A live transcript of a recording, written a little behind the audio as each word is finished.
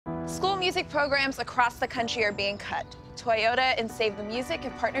School music programs across the country are being cut. Toyota and Save the Music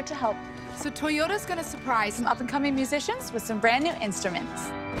have partnered to help. So Toyota's going to surprise some up-and-coming musicians with some brand new instruments.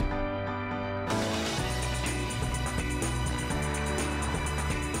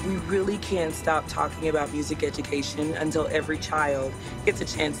 We really can't stop talking about music education until every child gets a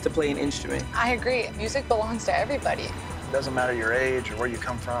chance to play an instrument. I agree. Music belongs to everybody. It doesn't matter your age or where you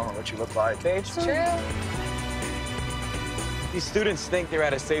come from or what you look like. It's true. These students think they're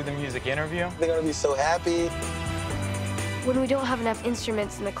at a Save the Music interview. They're gonna be so happy. When we don't have enough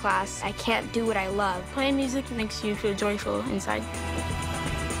instruments in the class, I can't do what I love. Playing music makes you feel joyful inside.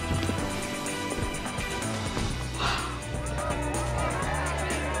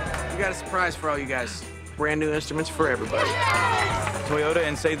 We got a surprise for all you guys. Brand new instruments for everybody. Toyota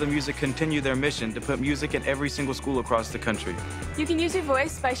and Save the Music continue their mission to put music in every single school across the country. You can use your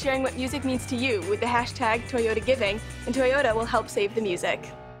voice by sharing what music means to you with the hashtag ToyotaGiving, and Toyota will help save the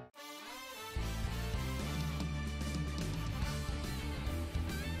music.